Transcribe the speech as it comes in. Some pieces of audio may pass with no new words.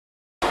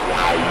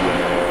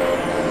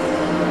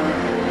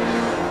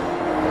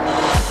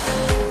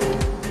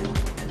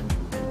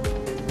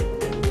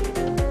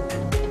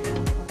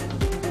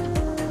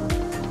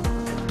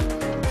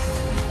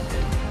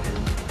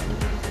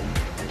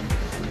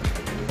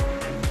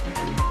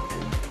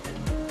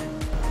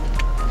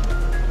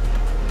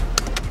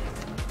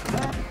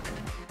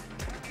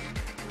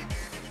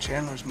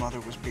Chandler's mother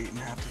was beaten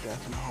half to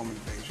death in a home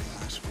invasion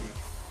last week.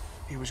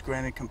 He was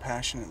granted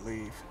compassionate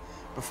leave.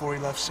 Before he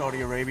left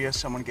Saudi Arabia,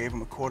 someone gave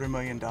him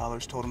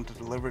 $250,000, told him to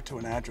deliver it to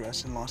an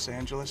address in Los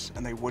Angeles,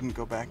 and they wouldn't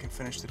go back and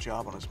finish the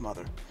job on his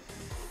mother.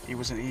 He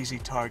was an easy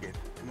target,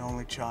 an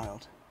only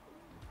child.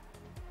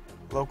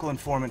 Local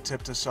informant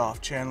tipped us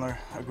off. Chandler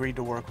agreed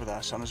to work with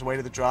us. On his way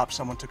to the drop,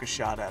 someone took a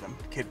shot at him.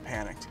 The kid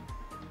panicked.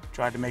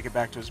 Tried to make it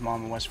back to his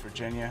mom in West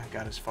Virginia,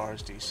 got as far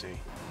as D.C.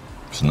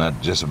 It's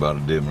not just about a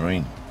dead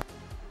Marine.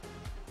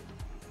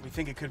 We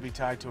think it could be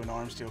tied to an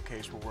arms deal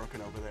case we're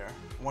working over there.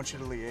 I want you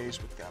to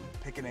liaise with them.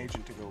 Pick an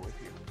agent to go with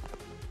you.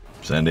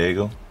 San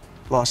Diego?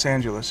 Los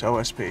Angeles,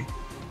 OSP.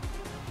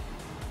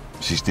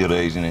 She's still the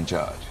agent in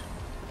charge?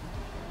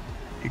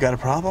 You got a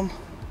problem?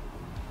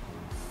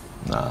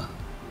 Nah,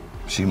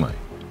 she might.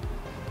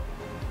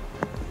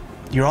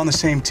 You're on the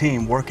same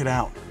team. Work it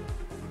out.